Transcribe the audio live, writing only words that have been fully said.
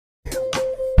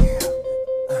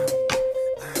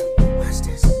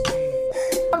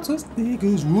I'm twisted,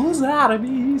 cause rules out of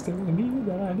me, telling me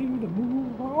that I need to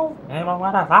move on. Am I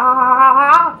what I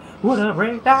thought? Would I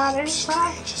break down and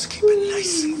cry? Just keep it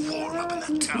nice and warm up in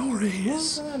that tower of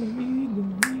his.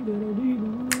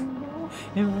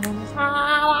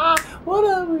 What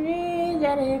a breeze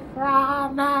that it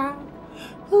cry now.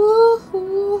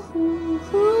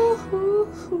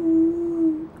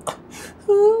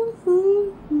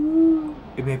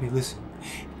 Hey baby, listen.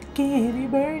 Get it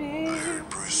burning. I heard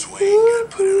Bruce Wayne got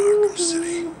put in Arkham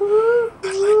City.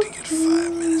 I'd like to get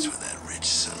 5 minutes with that rich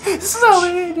son of a bitch. So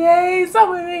many days,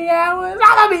 so many hours,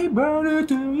 I'll be burning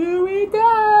till you be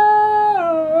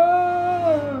down.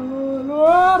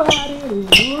 Nobody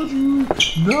wants you.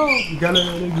 No, you gotta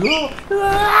let it go.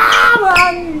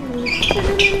 Nobody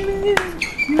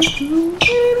used to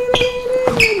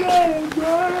let it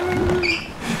burn.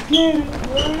 Let it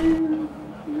burn.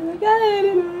 Let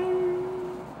it burn.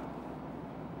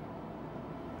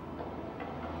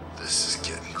 This is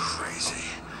getting crazy.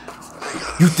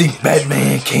 You think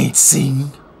Batman can't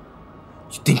sing?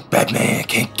 You think Batman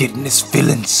can't get in his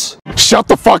feelings? Shut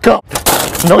the fuck up!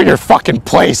 Know your fucking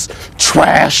place,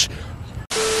 trash!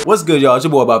 What's good, y'all? It's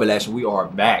your boy BobbyLashton. We are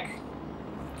back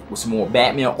with some more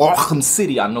Batman Arkham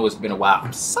City. I know it's been a while.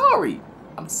 I'm sorry.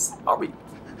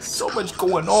 So much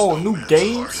going on. New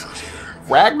games,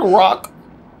 Ragnarok,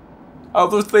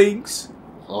 other things,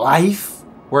 life.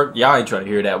 Work. Y'all ain't trying to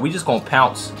hear that. We just gonna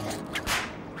pounce.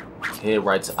 Head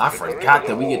right to. I forgot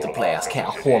that we get to play as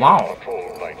Catwoman.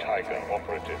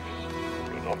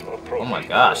 Oh my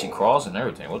gosh, he crawls and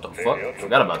everything. What the fuck?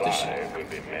 Forgot about this shit.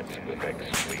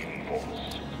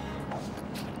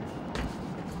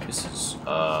 This is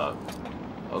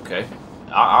okay.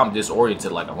 I'm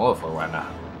disoriented like a motherfucker right now.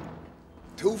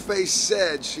 Two-Face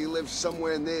said she lives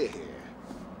somewhere near here.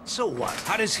 So what?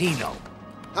 How does he know?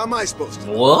 How am I supposed to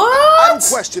know? What? I don't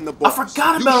question the boys. I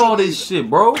forgot about all this shit,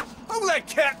 bro. Who that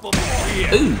cat will be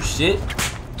here? Ooh, shit.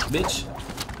 Bitch.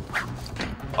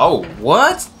 Oh,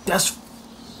 what? That's...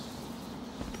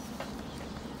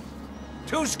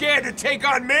 Too scared to take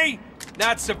on me?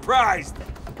 Not surprised.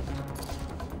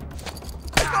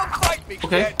 Don't fight me,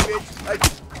 Okay. cat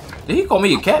bitch. Did he call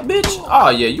me a cat, bitch? Oh,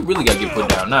 yeah, you really gotta get put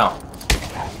down now.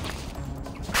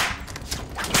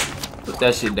 Put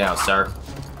that shit down, sir.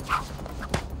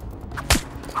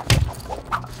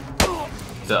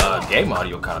 The game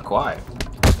audio kind of quiet.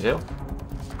 Yeah.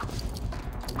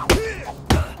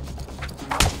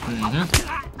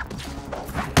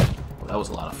 Well, that was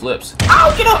a lot of flips.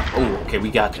 Ow, get up! Oh, okay,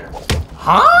 we got there.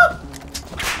 Huh?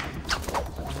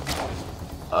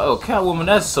 Oh, Catwoman,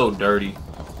 that's so dirty.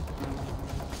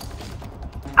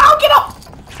 Ow, get up!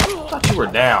 I thought you were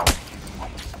down.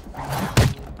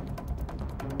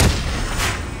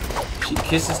 She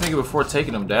kissed this nigga before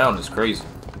taking him down. It's crazy.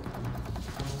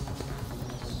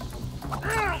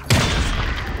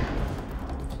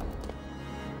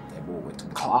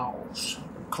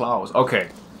 Claws. Okay.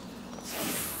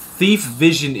 Thief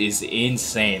vision is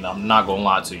insane. I'm not gonna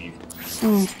lie to you.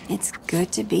 It's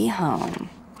good to be home.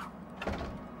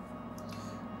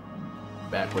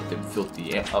 Back with them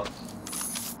filthy up.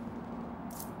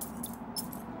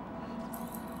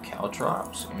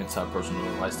 Caltrops.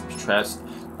 Anti-personal license traps.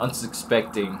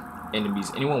 Unsuspecting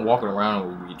enemies. Anyone walking around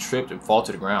will be tripped and fall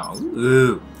to the ground.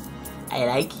 Ooh. I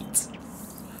like it.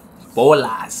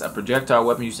 Bolas, a projectile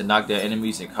weapon used to knock down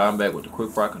enemies in combat with the quick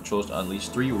fire controls to unleash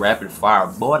 3 rapid fire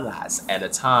bolas at a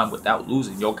time without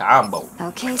losing your combo.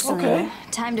 Okay, Selena.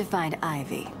 Time to find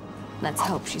Ivy. Let's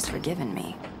hope she's forgiven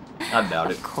me. I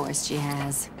doubt it. Of course she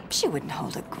has. She wouldn't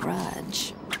hold a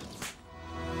grudge.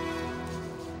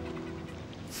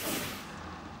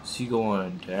 Is he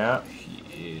going down?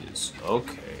 He is.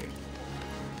 Okay.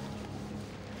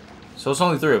 So it's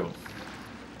only 3 of them.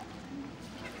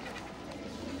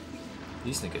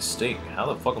 These niggas stink. How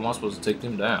the fuck am I supposed to take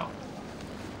them down?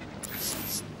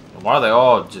 And why are they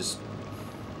all just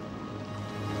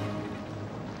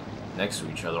next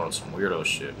to each other on some weirdo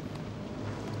shit?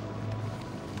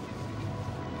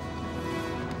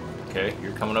 Okay,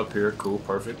 you're coming up here. Cool,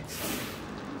 perfect.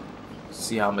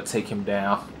 See how I'm gonna take him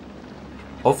down.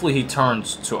 Hopefully he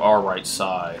turns to our right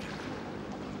side.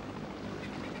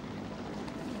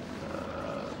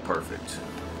 Perfect.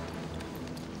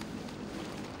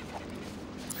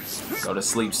 Go to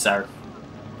sleep, sir.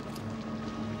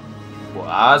 Well,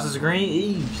 eyes is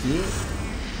green. Ew, shit.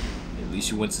 At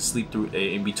least you went to sleep through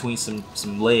in between some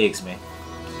legs, man.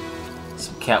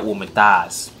 Some Catwoman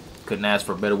thighs. Couldn't ask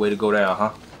for a better way to go down,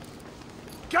 huh?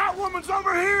 Catwoman's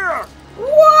over here!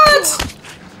 What?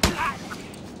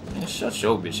 Man, shut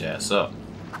your bitch ass up.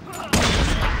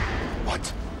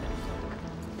 What?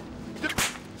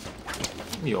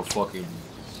 Give me your fucking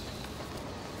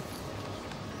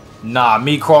Nah,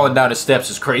 me crawling down the steps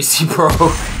is crazy, bro.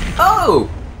 Oh!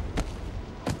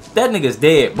 That nigga's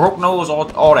dead. Broke nose,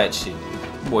 all that shit.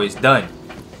 Boy's done.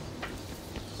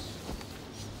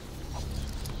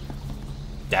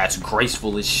 That's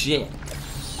graceful as shit.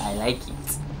 I like it.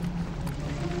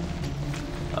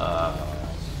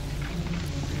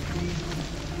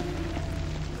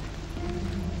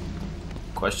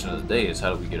 Question of the day is,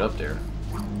 how do we get up there?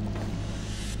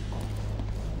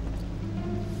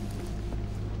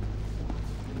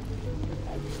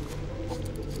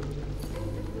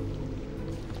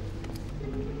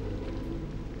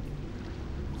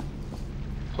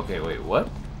 Okay, wait, what?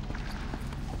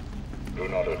 Do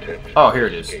not attempt. Oh, here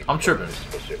it is. I'm tripping.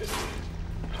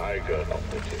 Tiger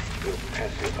operative will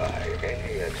pacify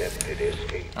any attempted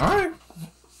escape. Alright.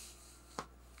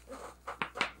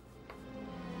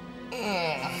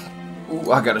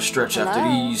 Ooh, I gotta stretch after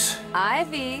these.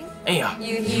 Ivy. Damn.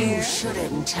 You here? You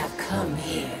shouldn't have come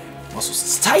here. Muscles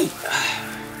is tight.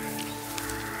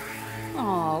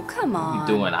 Oh, come on.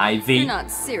 You doing, Ivy? You're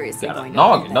not seriously Got a going to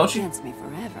noggin, hold that don't you? against me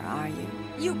forever, are you?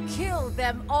 You killed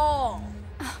them all.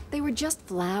 They were just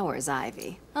flowers,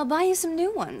 Ivy. I'll buy you some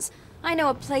new ones. I know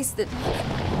a place that...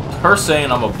 Her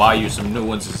saying I'm gonna buy you some new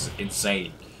ones is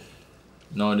insane.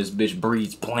 Knowing this bitch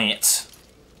breeds plants.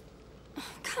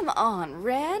 Come on,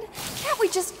 Red. Can't we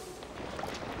just...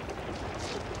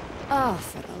 Oh,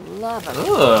 for the love of...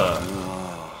 Ugh.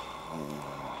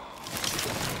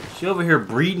 She over here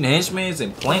breeding henchmen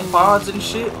and plant pods and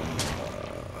shit.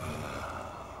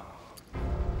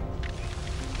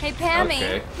 Hey, Pammy,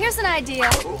 Okay. here's an idea.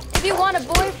 If you want a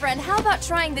boyfriend, how about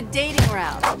trying the dating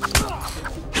route?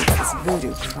 This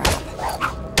voodoo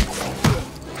crap.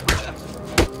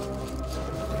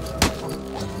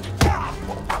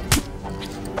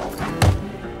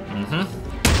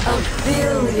 A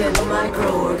billion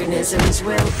microorganisms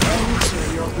will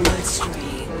enter your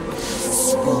bloodstream.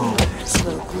 Spores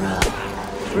will grow,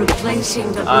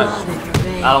 replacing the blood in your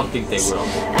veins. I don't think they will.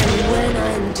 And when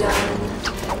I'm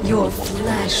done, your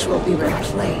flesh will be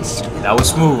replaced with... That was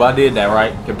smooth. I did that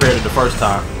right compared to the first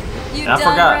time. You And I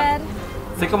done, forgot. Red?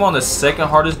 I think I'm on the second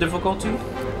hardest difficulty,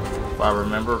 if I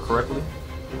remember correctly.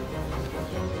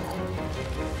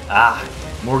 Ah,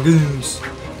 more goons.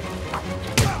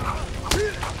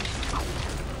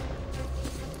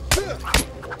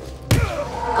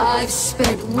 I've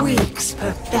spent weeks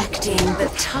perfecting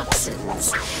the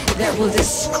toxins that will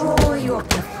destroy your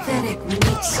pathetic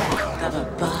meat sack of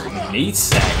a body. Meat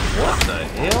sack? What the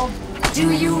hell?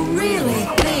 Do you really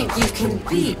think you can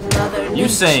beat Mother Nature? You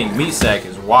saying meat sack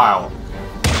is wild.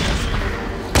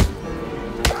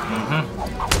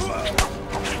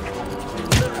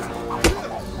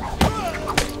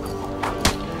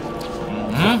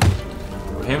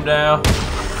 Put him down. Put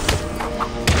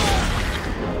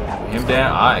him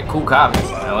down. Alright, cool copy.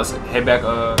 Now let's head back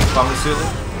from the ceiling.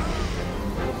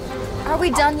 Are we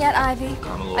done yet, Ivy?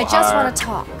 I just want to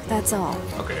talk, that's all.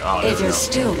 Okay, oh, there If we you're go.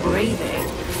 still breathing,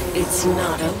 it's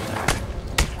not over.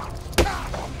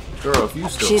 Girl, if you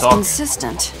still She's talking.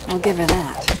 consistent, I'll give her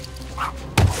that.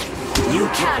 You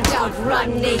can't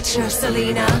outrun nature,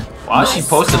 Selena. Why is she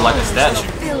posted like a statue?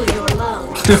 Fill your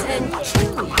lungs and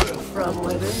kill you from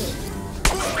within.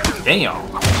 Damn.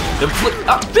 The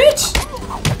bitch!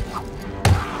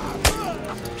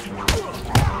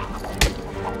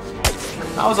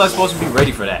 How was I supposed to be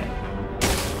ready for that?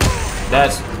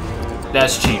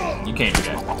 That's cheating. You can't do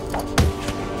that.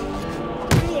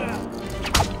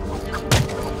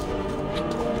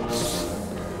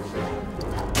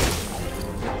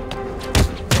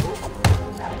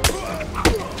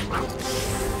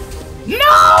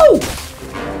 No!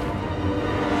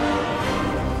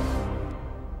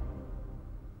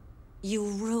 You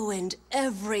ruined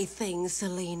everything,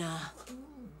 Selena.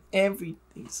 Everything.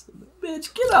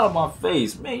 Bitch, get out of my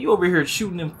face. Man, you over here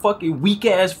shooting them fucking weak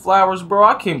ass flowers, bro.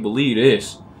 I can't believe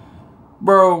this.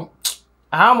 Bro,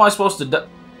 how am I supposed to die?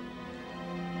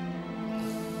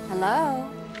 Hello?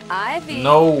 Ivy?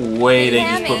 No way they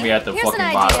Hey, just put Pammy, me at the here's fucking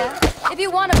an bottom. idea. If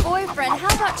you want a boyfriend,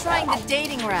 how about trying the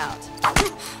dating route?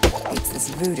 It's this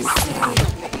voodoo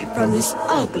thing. From this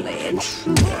ugly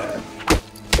intruder.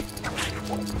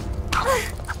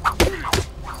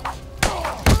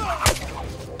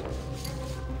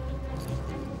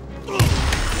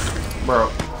 Bro,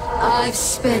 I've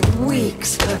spent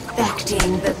weeks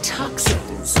perfecting the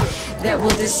toxins that will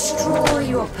destroy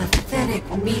your pathetic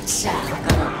meat sack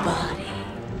of a body.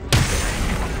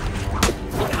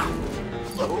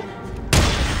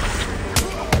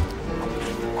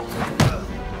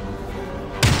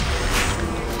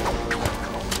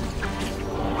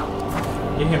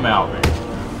 get him out,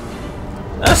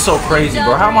 man. That's so crazy,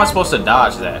 bro. How am I supposed to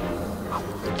dodge that?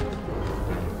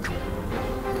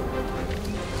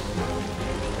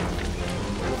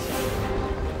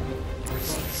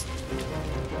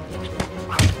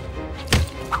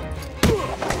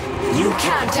 You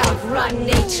can't outrun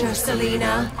nature,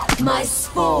 Selena. My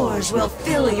spores will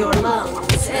fill your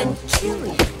lungs and kill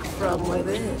you from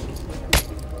within.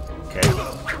 Okay.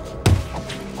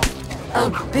 A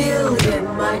billion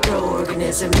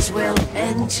microorganisms will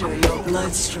enter your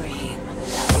bloodstream.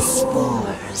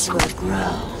 Spores will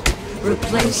grow,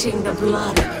 replacing the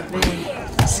blood in your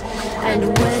veins.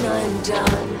 And when I'm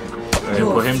done,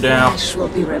 your put him down. flesh will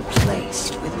be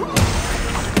replaced with blood.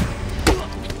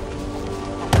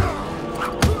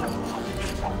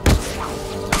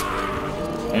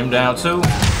 Him down too.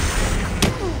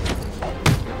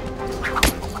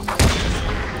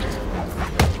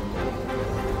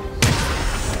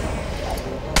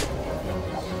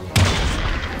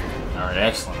 Alright,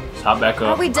 excellent. Let's hop back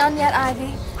Are up. we done yet,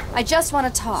 Ivy? I just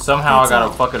want to talk. Somehow I that's gotta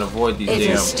all. fucking avoid these If damn.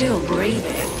 you're still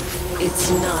breathing, it's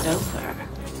not over.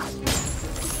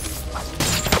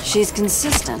 She's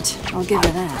consistent. I'll give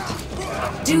her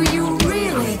that. Do you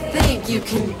really think you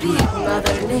can beat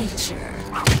Mother Nature?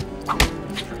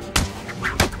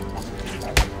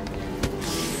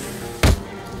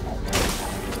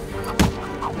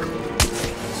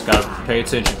 Just gotta pay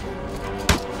attention.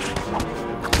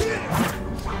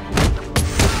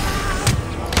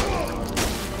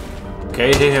 Okay,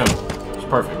 hit him. It's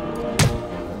perfect.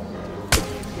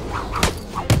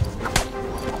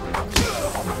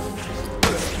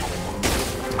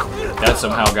 That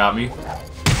somehow got me.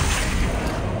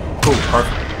 Cool,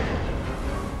 perfect.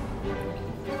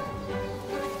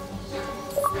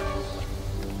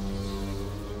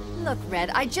 Look, Red,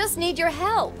 I just need your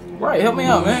help. Right, help me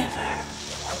out, man.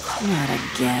 Not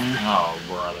again. Oh,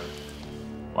 brother.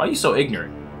 Why are you so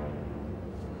ignorant?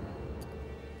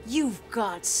 You've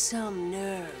got some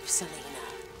nerve, Selena.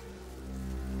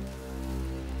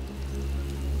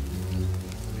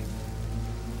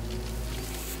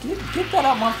 Get that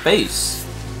out my face.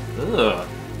 Ugh.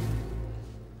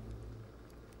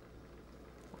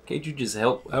 Can't you just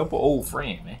help an old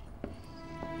friend, man?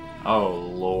 Oh,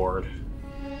 Lord.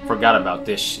 Forgot about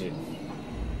this shit.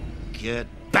 Get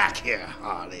back here,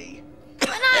 Harley. But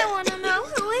I want to know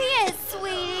who he is,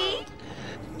 sweetie.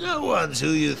 No one's who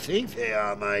you think they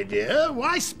are, my dear.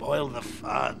 Why spoil the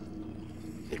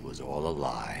fun? It was all a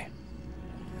lie.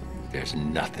 There's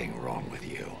nothing wrong with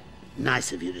you.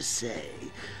 Nice of you to say,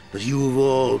 but you of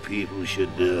all people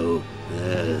should know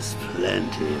there's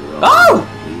plenty wrong.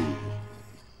 Oh!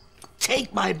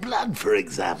 Take my blood, for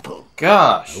example.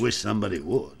 Gosh. I wish somebody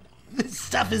would. This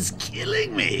stuff is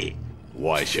killing me.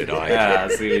 Why should I? Ah, I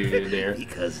see what you did there.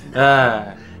 Because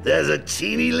Ah. there's a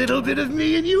teeny little bit of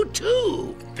me in you,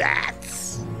 too.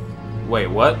 That's... Wait,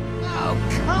 what?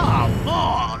 Oh, come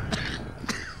on.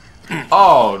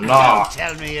 Oh, no. Don't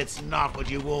tell me it's not what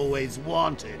you've always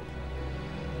wanted.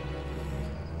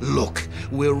 Look,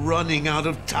 we're running out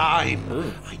of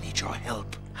time. I need your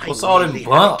help. What's I all them really had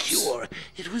a bumps? cure.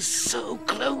 It was so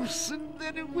close, and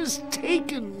then it was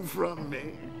taken from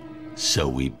me. So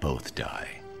we both die.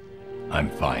 I'm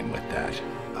fine with that.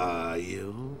 Are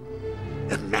you?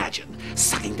 Imagine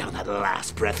sucking down that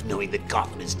last breath knowing that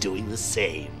Gotham is doing the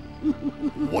same.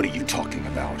 What are you talking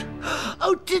about?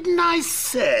 Oh, didn't I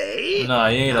say? No,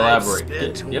 you ain't I've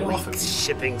elaborate. spent Get off of weeks me.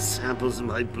 shipping samples of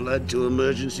my blood to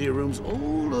emergency rooms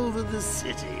all over the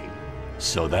city.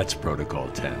 So that's Protocol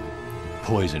 10.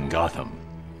 Poison Gotham.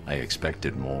 I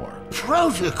expected more.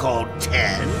 Protocol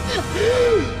 10?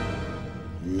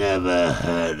 Never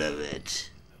heard of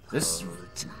it. This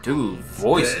dude's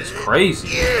voice is crazy.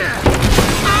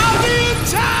 I'll be in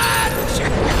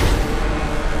touch!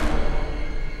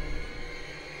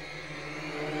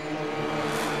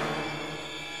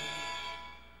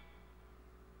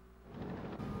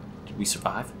 Did we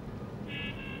survive?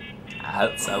 I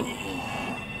hope so.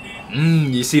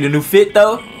 You see the new fit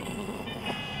though?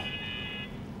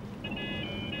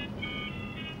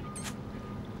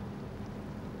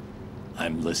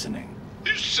 I'm listening.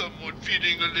 Is someone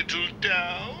feeling a little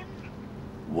down?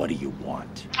 What do you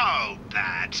want? Oh,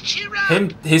 Bat, cheer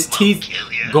up. His teeth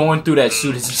going through that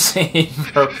suit is insane,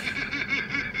 bro.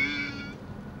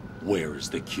 Where is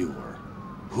the cure?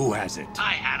 Who has it?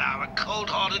 I had our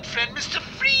cold-hearted friend Mr.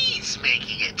 Freeze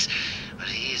making it, but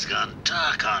he's gone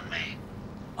dark on me.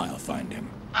 I'll find him.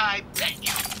 I bet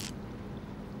you.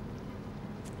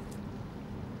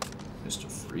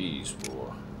 Mr. Freeze,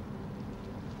 boy.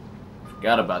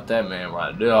 Forgot about that man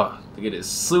right there. Look at his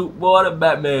suit, boy. That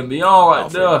Batman be on right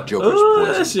Alfred, there. Joker's Ooh,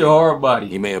 poison. that's your hard body.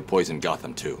 He may have poisoned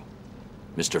Gotham too.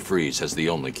 Mr. Freeze has the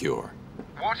only cure.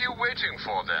 What are you waiting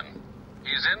for, then?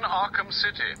 He's in Arkham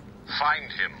City.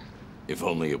 Find him. If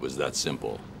only it was that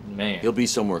simple. Man. He'll be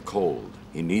somewhere cold.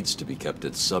 He needs to be kept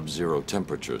at sub-zero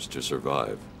temperatures to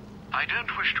survive. I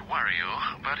don't wish to worry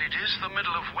you, but it is the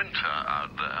middle of winter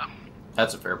out there.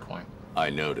 That's a fair point. I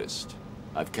noticed.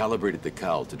 I've calibrated the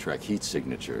cowl to track heat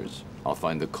signatures. I'll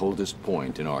find the coldest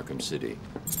point in Arkham City.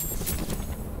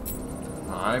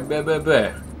 Alright,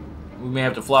 bet. We may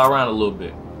have to fly around a little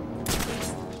bit.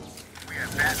 We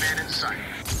have Batman in sight.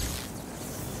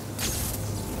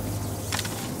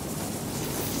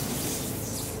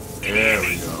 There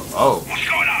we go. Oh. What's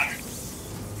going on?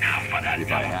 Now for that.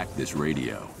 If I hack this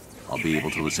radio, I'll be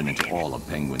able to listen into all of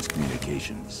Penguin's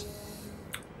communications.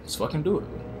 Let's fucking do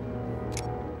it.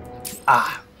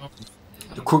 Ah.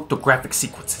 The cryptographic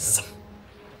sequences.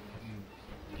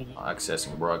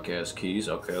 Accessing broadcast keys.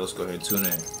 Okay, let's go ahead and tune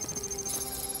in.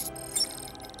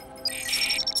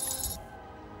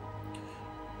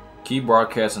 Key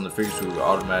broadcasting the figures through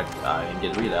automatic. I didn't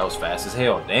get to read that. Was fast as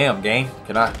hell. Damn, game.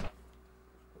 Can I?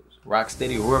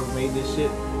 Rocksteady, whoever made this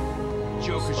shit.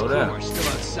 Joker's Slow crew down. are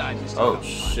still outside, Mr. Oh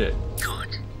Cobblepot. shit.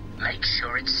 Good. Make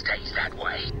sure it stays that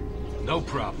way. No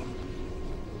problem.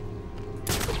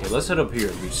 Okay, let's head up here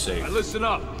and be safe. Now listen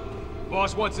up.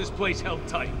 Boss wants this place held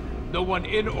tight. No one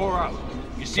in or out.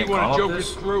 You see Can't one call of up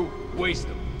Joker's this? crew, waste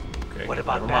him. Okay. What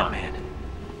about never mind. Batman?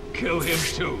 Kill him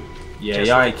too. Yeah, Just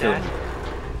y'all like ain't killing that? me.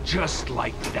 Just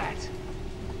like that.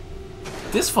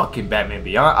 This fucking Batman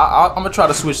Beyond. I'm gonna try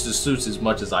to switch the suits as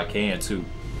much as I can too,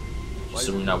 just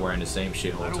so we're not wearing the same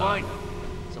shit all How the do I time.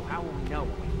 know? So how will we know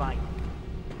when we find him?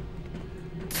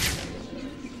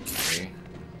 Okay.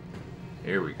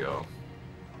 Here we go.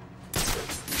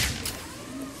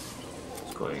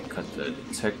 Let's go ahead and cut the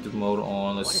detective mode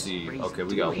on. Let's see. Okay,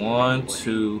 we got 1,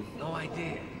 2, No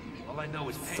idea. All I know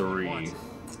is 3, Penguin wants it.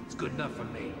 It's good enough for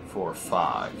me. 4,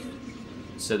 5.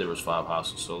 It said there was 5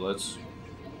 houses, so let's.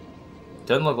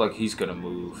 Doesn't look like he's gonna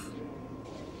move.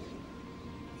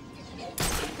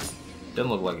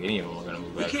 Doesn't look like any of them are gonna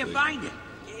move. We Actually. can't find it.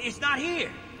 It's not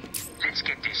here. Let's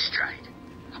get this straight.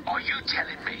 Are you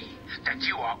telling me that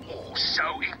you are all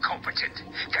so incompetent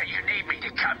that you need me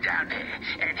to come down there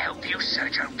and help you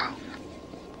search a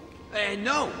room?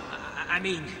 No. I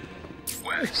mean...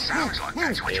 Well, it sounds like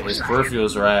that's what Yeah, you're his saying.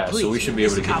 peripherals are ass, so we should be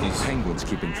able to get these. Penguin's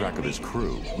keeping track of his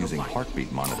crew using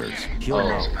heartbeat monitors. He'll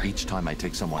know each time I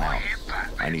take someone out.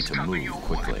 I need to move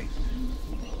quickly.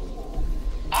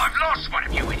 I've lost one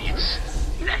of you idiots.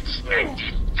 Let's end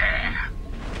it there.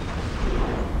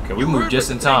 Okay, we moved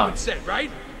just in time. Said,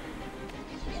 right?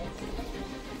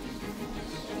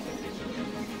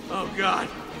 Oh God!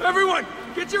 Everyone,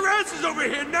 get your asses over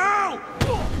here now!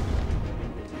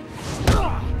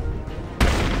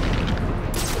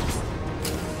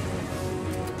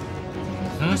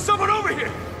 There's someone over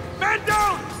here! Man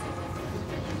down!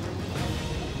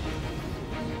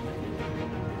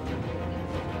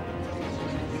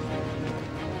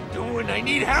 Doing, I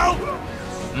need help!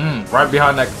 Right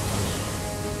behind that.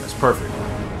 That's perfect.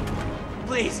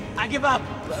 Please, I give up.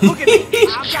 Look at me.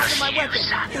 I'm down to my weapon.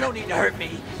 You don't need to hurt me.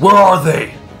 Where are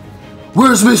they?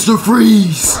 Where's Mr.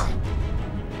 Freeze?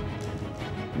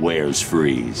 Where's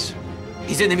Freeze?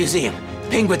 He's in the museum.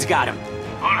 Penguin's got him.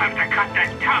 I'll have to cut that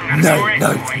tongue out of Night, your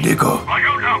night, head, nigga. I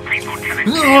don't know people killing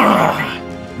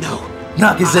No.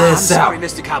 Knock his I'm ass sorry, out.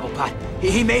 Mr. Cobblepot.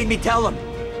 He made me tell him.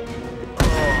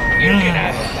 You can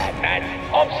have it, Batman.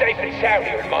 I'm safe and sound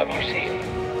here in my museum.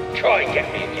 Try and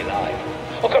get me if you like.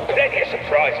 I've got plenty of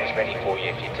surprises ready for you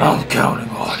if you do. I'm counting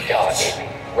on Start it. it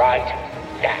right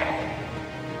now.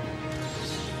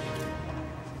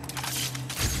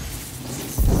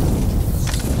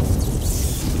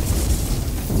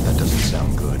 That doesn't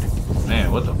sound good.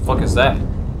 Man, what the fuck is that?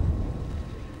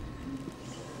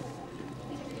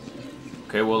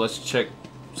 Okay, well, let's check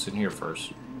what's in here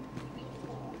first.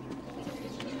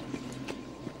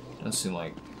 Doesn't seem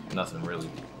like nothing really.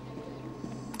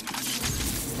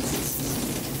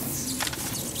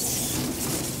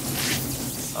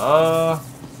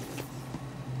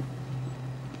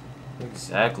 Where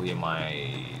exactly am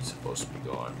I supposed to be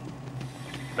going?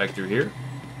 Back through here?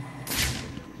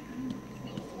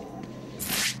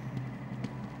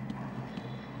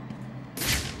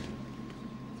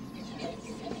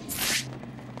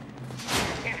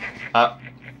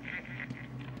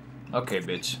 Okay,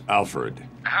 bitch. Alfred,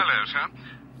 Hello, sir.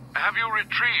 Have you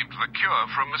retrieved the cure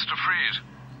from Mr. Freeze?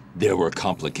 there were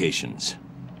complications.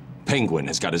 Penguin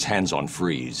has got his hands on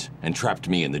Freeze and trapped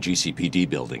me in the GCPD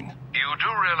building. You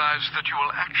do realize that you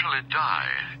will actually die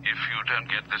if you don't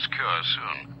get this cure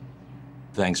soon.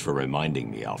 Thanks for reminding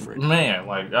me, Alfred. Man,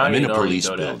 like, I I'm in need a to already police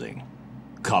know that. building.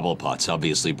 Cobblepot's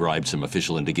obviously bribed some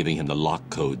official into giving him the lock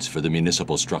codes for the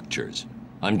municipal structures.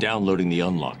 I'm downloading the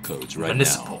unlock codes right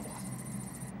Municipal.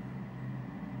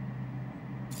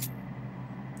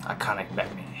 now. Iconic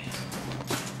Batman.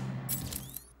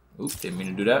 Oops, didn't mean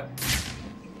to do that.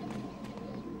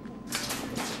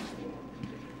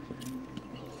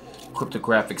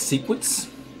 Cryptographic sequence.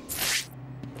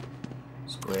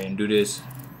 Let's go ahead and do this.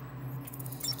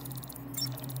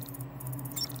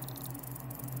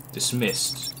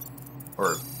 Dismissed.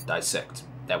 Or dissect.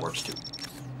 That works too.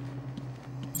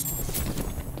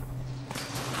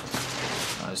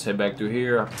 Let's head back through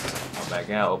here. I'll back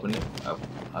out, open it. Oh,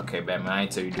 okay, Batman, I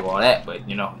ain't tell you to do all that, but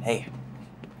you know, hey.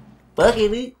 Fuck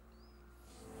it.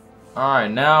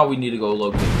 Alright, now we need to go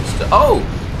locate this stuff. Oh!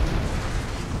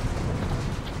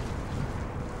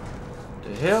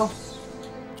 The hell?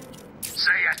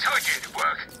 Say, I told you it'd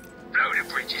work. Blow the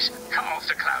bridges, cut off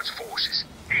the Cloud's forces.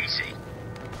 Easy.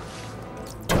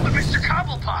 But Mr.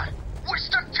 Cobblepot, we're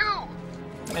stuck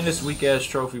too. Man, this weak ass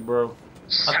trophy, bro.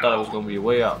 I thought it was gonna be a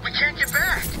way out. We can't get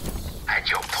back. And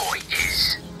your point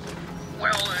is?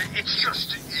 Well, it's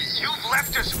just, you've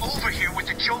left us over here with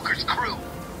the Joker's crew.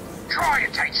 Try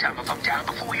and take some of them down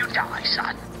before you die,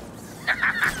 son.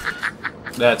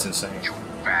 That's insane. You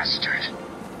bastard.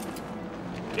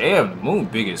 Damn, the moon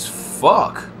big as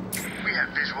fuck. We have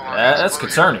visual on That's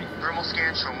concerning. Thermal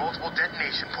scans show multiple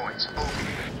detonation points. Over.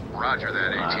 Roger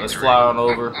that, Alright, let's fly on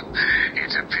over.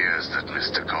 It appears that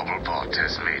Mr. Cobblepot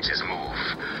has made his move.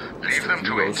 Leave them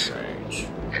to it. Strange.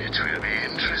 It will be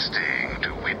interesting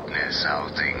to witness how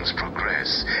things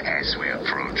progress as we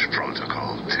approach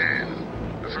Protocol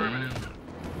 10. Affirmative.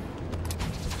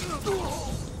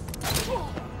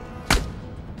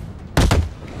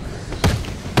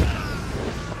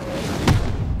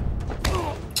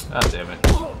 God damn it.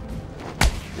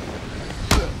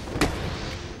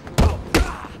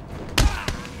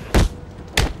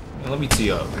 Let me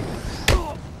tee up.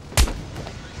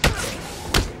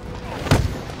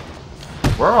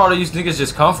 Where all these niggas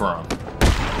just come from?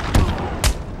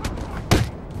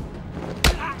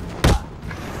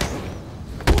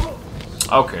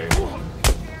 Okay.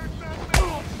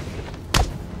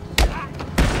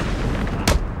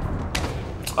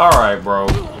 Alright, bro.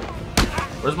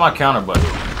 Where's my counter button?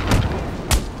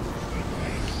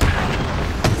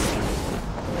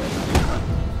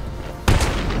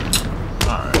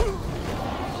 Alright.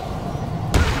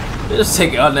 Just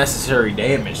take unnecessary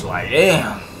damage, like,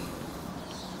 damn.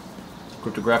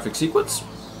 Cryptographic sequence?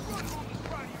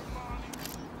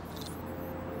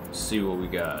 Let's see what we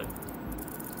got.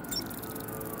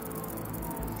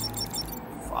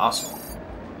 Fossil.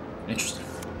 Interesting.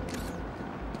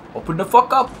 Open the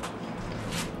fuck up.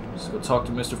 Let's go talk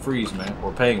to Mr. Freeze, man,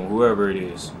 or Penguin, whoever it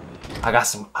is. I got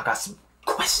some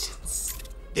questions.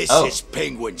 This is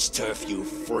Penguin's turf, you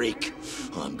freak.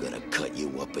 I'm gonna cut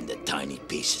you up into tiny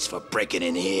pieces for breaking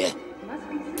in here.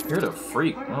 You're the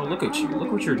freak. Oh, look at you.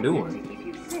 Look what you're doing.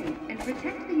 And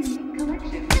protect the unique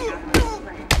collection we have on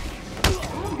display.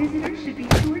 All visitors should be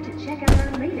sure to check out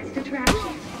our latest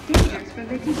attraction, Dangers from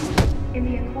the Deep, in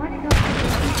the aquatic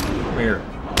observation. Come here.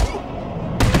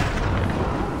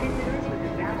 Visitors with a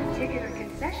valid ticket or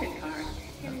concession card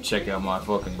can Check out my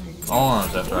fucking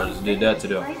arms after I just did that to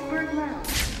them. Iceberg Lounge.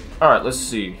 Alright, let's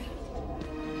see.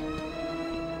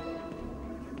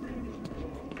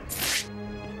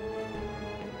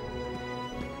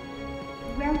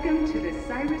 Welcome to the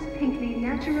Cyrus Pinckney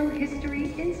Natural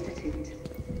History Institute.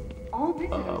 All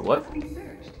visitors what? must be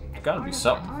searched. It's gotta be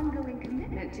something. Ongoing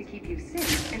commitment to keep you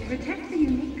safe and protect the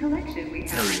unique collection we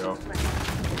have. There we go.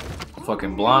 I'm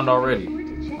fucking blind already. I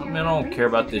mean, I don't care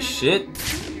about this shit.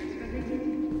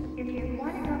 In the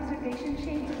aquatic observation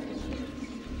chamber.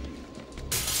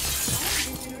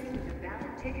 All visitors with a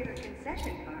valid ticket or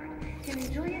concession card can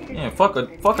enjoy a visit. Man,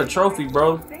 fuck a trophy,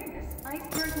 bro. Famous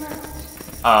Iceberg Lounge.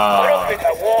 I don't think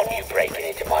I want you breaking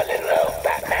into my little home,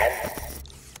 Batman.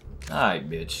 Alright,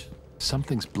 bitch.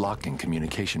 Something's blocking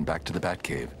communication back to the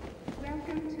Batcave.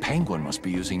 Penguin must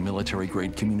be using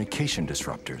military-grade communication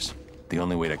disruptors. The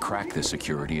only way to crack this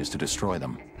security is to destroy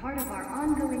them. Part of our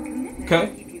ongoing commitment Okay,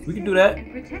 to keep you we can safe do that.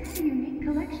 and protect the unique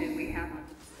collection we have on.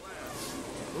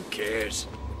 Who cares?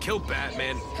 Kill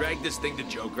Batman, drag this thing to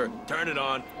Joker, turn it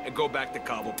on, and go back to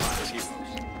Cobblepot as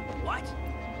heroes. What?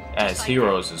 As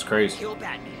heroes is crazy. Kill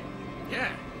Batman.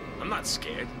 Yeah, I'm not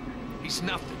scared. He's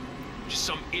nothing. Just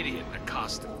some idiot in a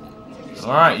costume.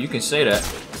 Alright, you can say that.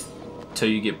 Till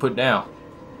you get put down.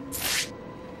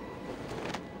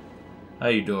 How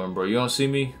you doing, bro? You don't see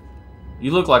me?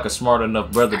 You look like a smart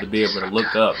enough brother to be able to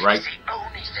look up, right? It's the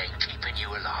only thing keeping you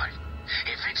alive.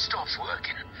 If it stops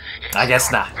working, it's I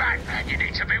guess not. Batman you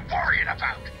need to be worrying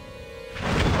about.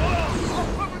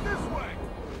 Oh, coming this way!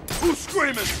 Who's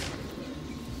screaming?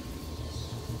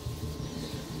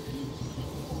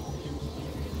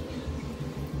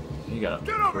 You got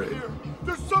Get over here!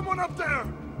 There's someone up there!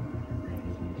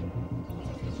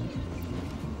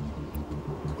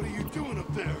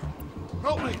 up there.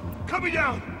 Help me. Cut me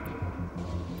down.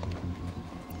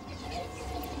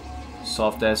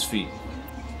 Soft ass feet.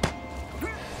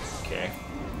 Okay.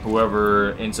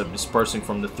 Whoever ends up dispersing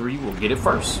from the three will get it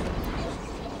first.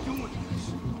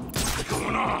 What's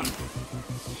going on?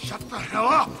 Shut the hell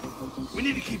up. We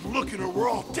need to keep looking or we're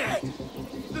all dead.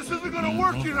 This isn't gonna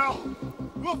work, you know.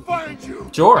 We'll find you.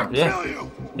 Sure, and yeah. kill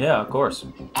you. Yeah, of course.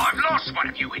 I've lost one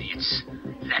of you idiots.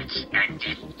 Let's end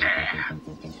it there.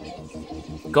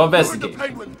 Go investigate. The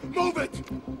Penguin. Move it.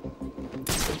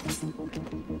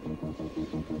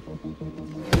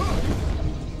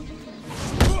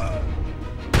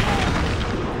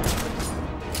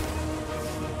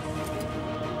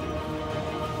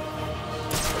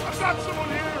 I've got someone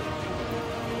here.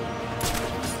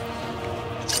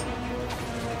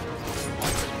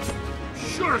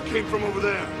 Sure it came from over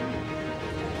there.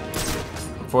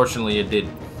 Unfortunately, it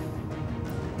didn't.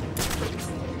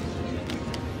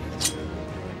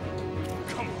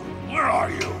 Come on, where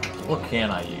are you? What can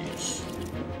I use?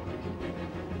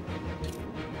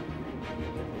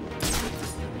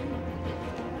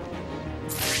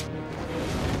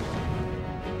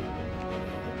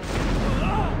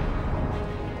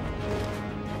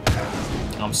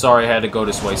 I'm sorry I had to go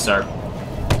this way, sir.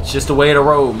 It's just the way of the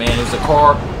road, man. It was the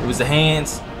card. It was the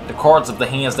hands. The cards of the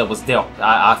hands that was dealt.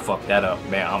 I fucked that up,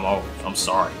 man. I'm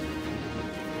sorry.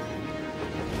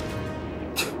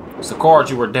 It's the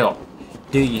cards you were dealt.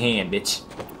 Deal your hand, bitch.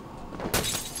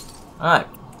 Alright.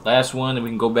 Last one, and we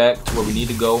can go back to where we need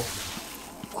to go.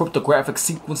 Cryptographic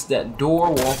sequence that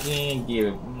door. Walk in. Give,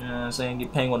 you know what I'm saying?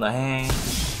 Get Penguin a hand.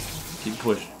 Keep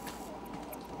pushing.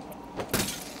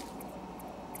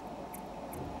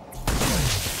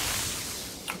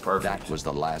 Perfect. That was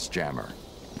the last jammer.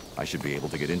 I should be able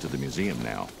to get into the museum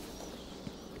now.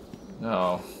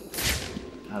 Oh.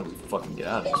 How do we fucking get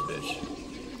out of this bitch?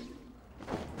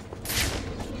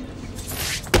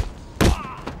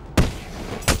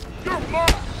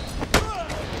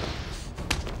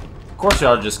 Of course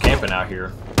y'all are just camping out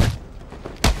here.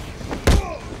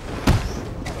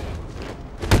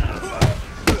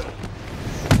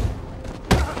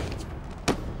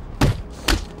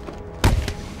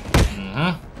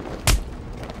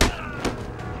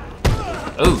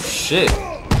 Oh shit.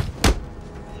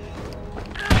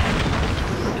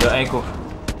 Your ankle.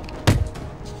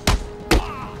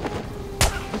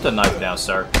 Put the knife down,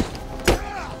 sir.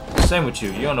 Same with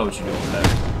you. You don't know what you're doing with that.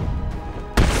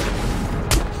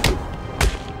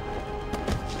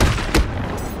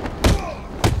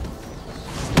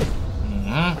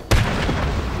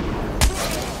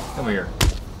 Come here.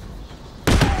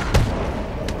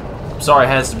 I'm sorry it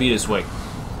has to be this way.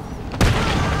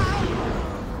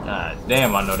 God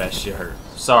damn, I know that shit hurt.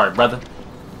 Sorry, brother.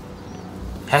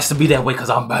 Has to be that way because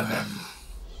I'm Batman.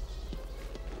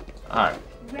 Alright.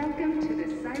 Welcome to the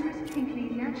Cyrus Pinckney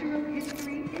Natural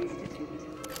History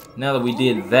Institute. Now that we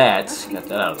did that, got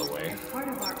that out of the way. Part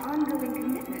of our ongoing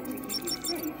commitment to keep you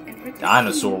safe and protect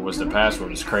Dinosaur was the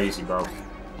password. It's crazy, bro.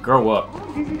 Grow up.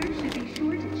 all visitors should be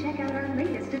sure to check out our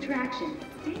latest attraction,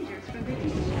 Dangers from the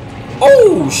Deep.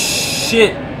 Oh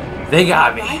shit! They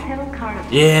got me.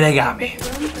 Yeah, they got me.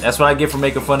 That's what I get for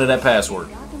making fun of that password.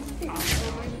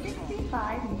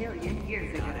 65 million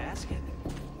years ago.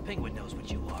 Penguin knows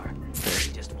what you are.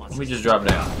 He just wants Let me just drop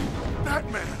down.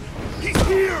 Batman, he's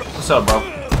here. What's up, bro?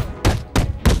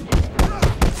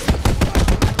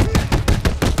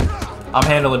 I'm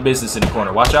handling business in the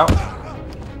corner. Watch out.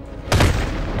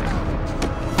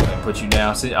 Put you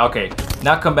down. See, okay,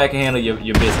 now come back and handle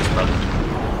your business, brother.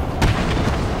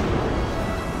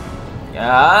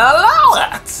 I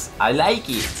love it. I like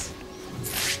it.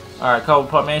 All right,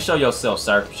 Cobblepot man, show yourself,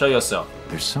 sir. Show yourself.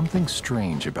 There's something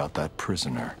strange about that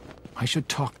prisoner. I should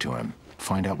talk to him,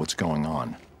 find out what's going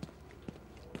on.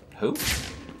 Who?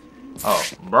 Oh,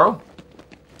 bro.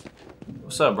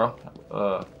 What's up, bro?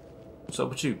 What's up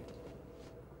with you?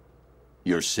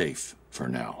 You're safe for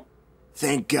now.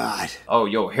 Thank God. Oh,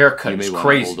 yo, haircut You may is want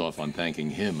crazy. to hold off on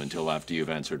thanking him until after you've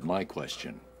answered my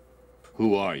question.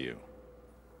 Who are you?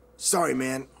 Sorry,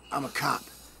 man. I'm a cop.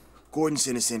 Gordon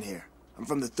sent us in here. I'm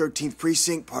from the 13th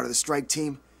Precinct, part of the strike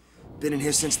team. Been in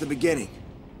here since the beginning.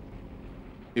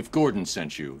 If Gordon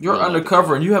sent you... You're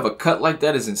undercover and you have a cut like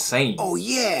that is insane. Oh,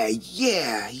 yeah.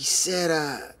 He said,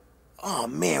 oh,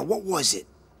 man, what was it?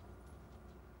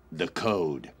 The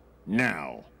code.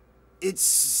 Now. It's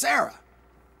Sarah.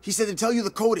 He said to tell you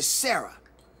the code is Sarah.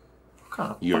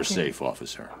 You're safe,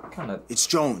 officer. It's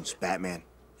Jones, Batman.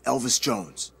 Elvis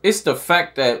Jones. It's the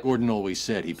fact that... Gordon always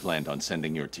said he planned on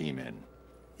sending your team in.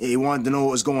 Yeah, he wanted to know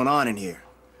what was going on in here.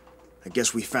 I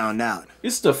guess we found out.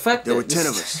 It's the fact there that... were 10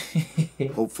 of us.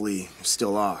 Hopefully, there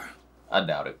still are. I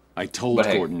doubt it. I told But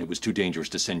hey. Gordon it was too dangerous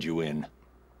to send you in.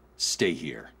 Stay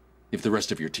here. If the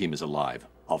rest of your team is alive,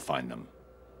 I'll find them.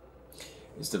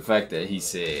 It's the fact that he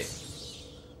said,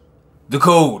 the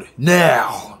code,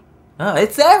 now!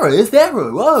 It's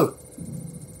error, whoa!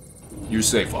 You're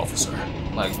safe, officer.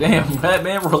 Like, damn,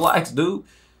 Batman, relax, dude.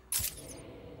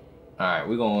 Alright,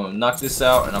 we're gonna knock this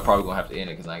out, and I'm probably gonna have to end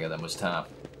it because I ain't got that much time.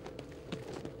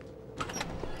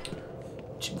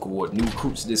 New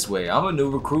recruits this way. I'm a new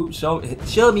recruit. Show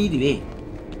me the way.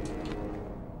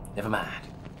 Never mind.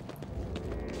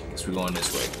 Guess we're going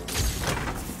this way.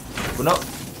 Open up.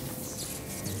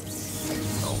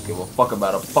 I don't give a fuck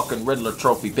about a fucking Riddler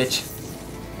trophy, bitch.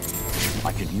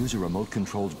 I could use a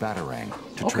remote-controlled batarang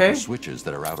to trigger switches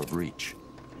that are out of reach.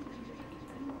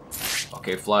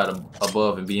 Okay, fly them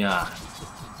above and beyond.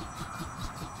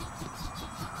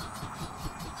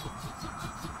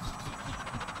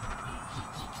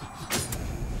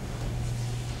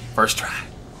 First try.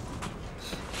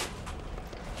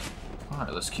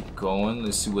 Alright, let's keep going.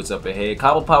 Let's see what's up ahead.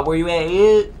 Cobblepot, where you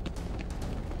at?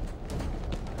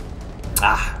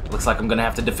 Ah, looks like I'm gonna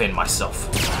have to defend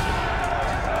myself.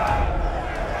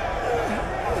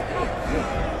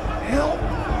 Help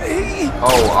me!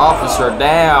 Oh, officer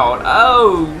down.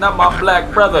 Oh, not my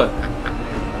black brother.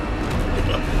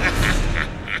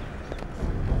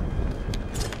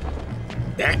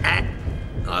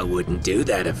 I wouldn't do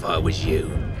that if I was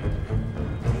you.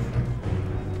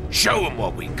 Show them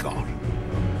what we got.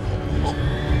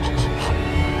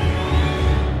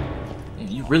 Man,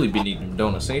 you really been eating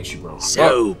donuts, ain't you, bro?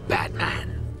 So,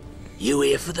 Batman, you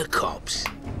here for the cops,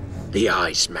 the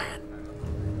Iceman,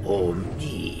 or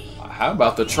me? How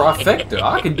about the trifecta?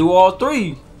 I can do all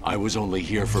three. I was only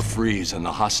here for Freeze and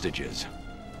the hostages.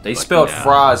 They spelled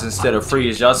fries instead of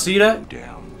freeze. Y'all see that?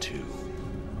 Down to.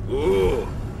 Ooh,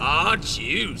 aren't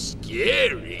you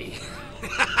scary?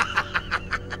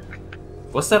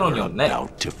 What's that on your neck?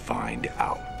 About to find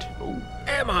out.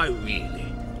 Am I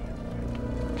really?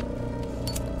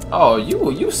 Oh,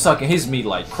 you sucking his meat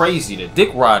like crazy. The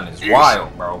dick riding is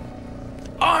wild, bro.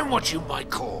 I'm what you might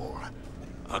call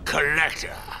a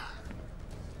collector.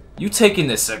 You taking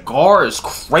the cigar is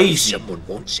crazy. If someone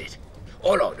wants it,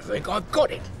 I like to think I've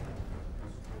got it.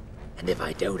 And if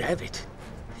I don't have it,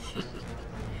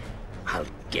 I'll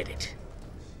get it.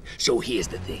 So here's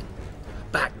the thing.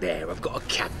 Back there, I've got a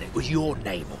cabinet with your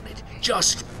name on it,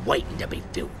 just waiting to be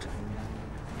filled.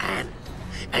 And,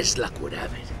 as luck would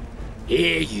have it,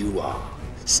 here you are,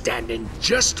 standing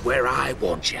just where I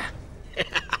want you.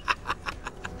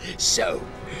 So,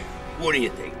 what do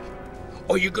you think?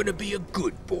 Are you gonna be a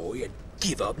good boy and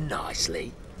give up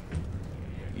nicely?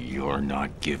 You're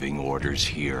not giving orders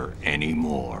here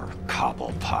anymore,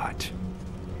 Cobblepot.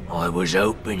 I was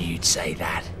hoping you'd say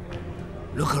that.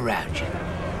 Look around you.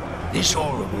 This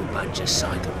horrible bunch of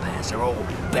psychopaths are all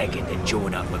begging to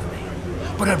join up with me.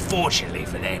 But unfortunately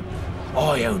for them,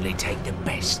 I only take the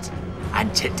best.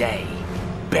 And today,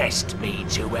 best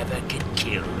means whoever can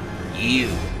kill you.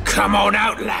 Come on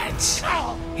out, lads.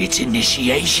 It's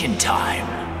initiation time.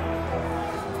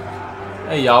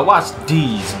 Hey, y'all, watch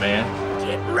these, man.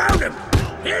 Get round him.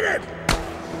 Hit him.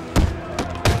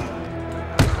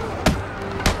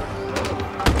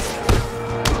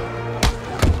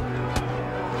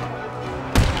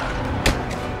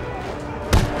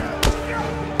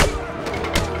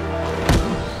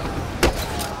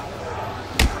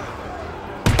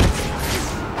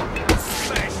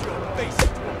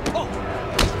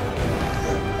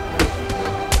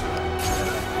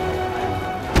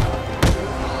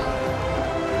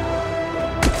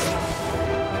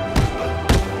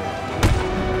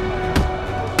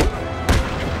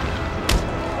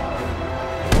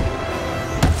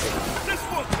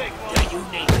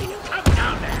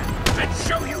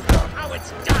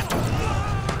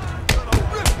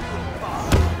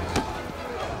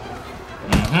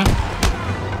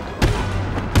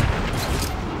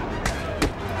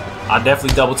 I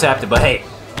definitely double tapped it, but hey,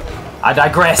 I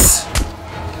digress.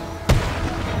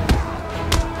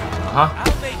 I'll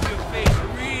make your face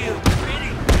real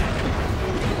pretty.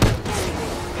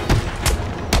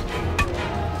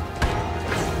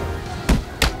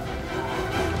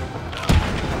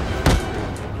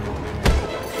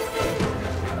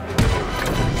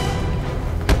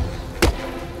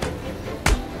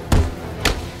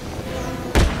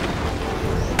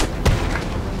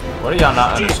 What are y'all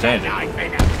not understanding?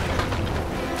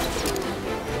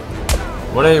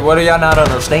 What are y'all not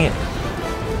understanding?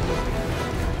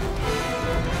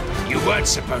 You weren't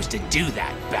supposed to do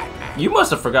that, Batman. You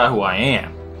must have forgot who I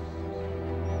am.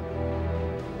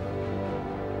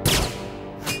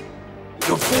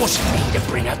 You're forcing me to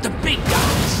bring out the big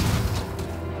guns.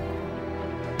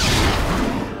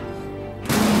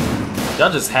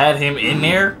 Y'all just had him in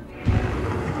there?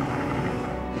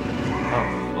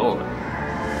 Oh, Lord.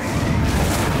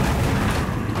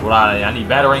 What, I need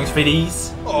batarangs for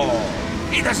these? Oh,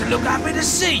 he doesn't look happy to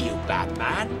see you,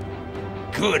 Batman.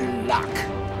 Good luck.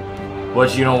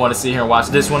 But you don't want to sit here and watch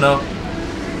this one, though?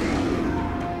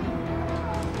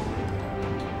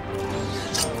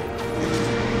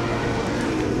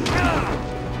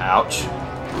 Ouch.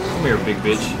 Come here, big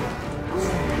bitch.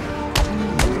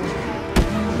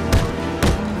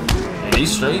 And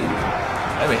he's straight.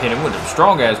 I've been hitting him with them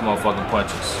strong-ass motherfucking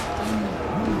punches.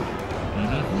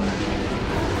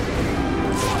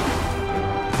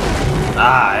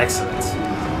 Ah, excellent.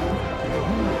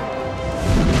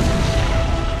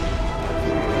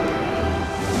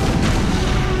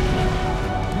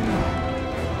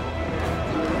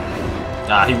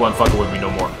 Nah, he wasn't fucking with me no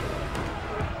more.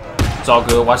 It's all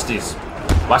good. Watch this.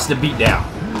 Watch the beat down.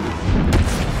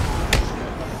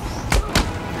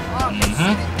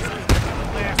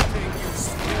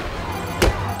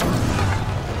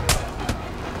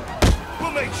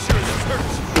 We'll make sure this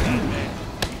hurts you, Batman.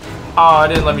 Oh, it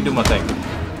didn't let me do my thing.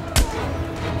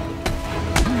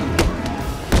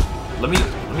 Let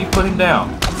me put him down.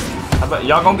 How about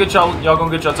y'all gonna get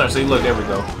your turn? See, look, there we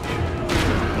go.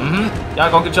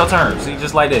 Y'all gonna get your turn. See,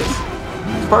 just like this.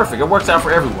 It's perfect. It works out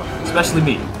for everyone, especially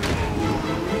me.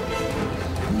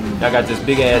 Y'all got this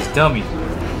big ass dummy.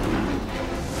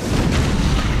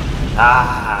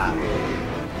 Ah.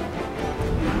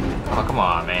 Oh, come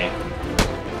on, man.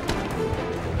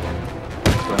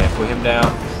 Go ahead and put him down.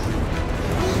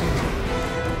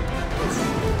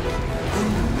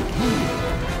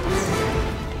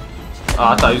 Oh,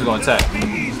 I thought he was going to attack.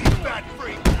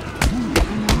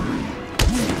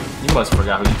 You must have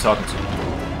forgot who you're talking to.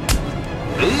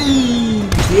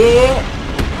 Yeah.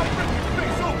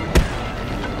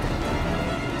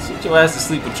 Sit your ass to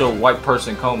sleep with your white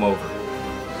person comb over.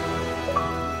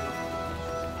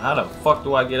 How the fuck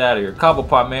do I get out of here?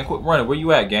 Cobblepot, man, quit running. Where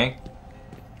you at, gang?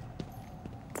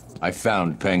 I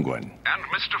found Penguin. And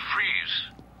Mr. Freeze,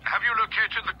 have you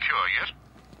located the cure yet?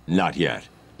 Not yet.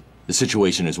 The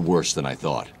situation is worse than I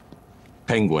thought.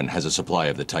 Penguin has a supply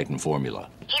of the Titan formula.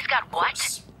 He's got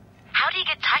what? How do you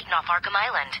get Titan off Arkham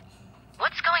Island?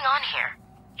 What's going on here?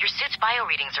 Your suit's bio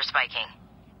readings are spiking.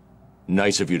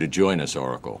 Nice of you to join us,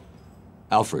 Oracle.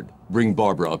 Alfred, bring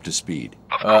Barbara up to speed.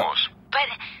 Of course. But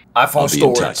iPhone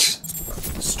storage. Touch.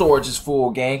 Storage is full,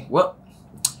 gang. Well,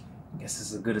 I guess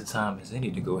it's as good a time as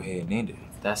any to go ahead and end it,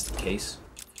 if that's the case.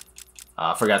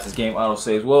 I forgot this game auto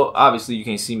saves. Well, obviously you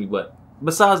can't see me, but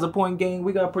besides the point, gang,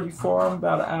 we got pretty far. I'm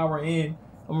about an hour in.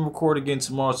 I'm gonna record again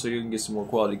tomorrow so you can get some more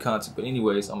quality content. But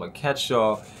anyways, I'm gonna catch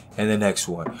y'all in the next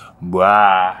one.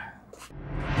 Bye.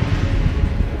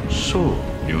 So,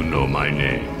 you know my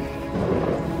name.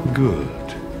 Good.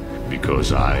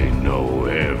 Because I know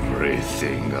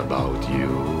everything about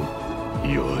you.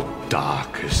 Your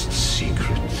darkest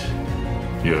secret.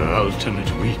 Your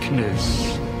ultimate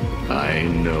weakness. I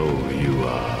know you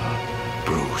are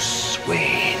Bruce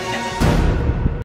Wayne.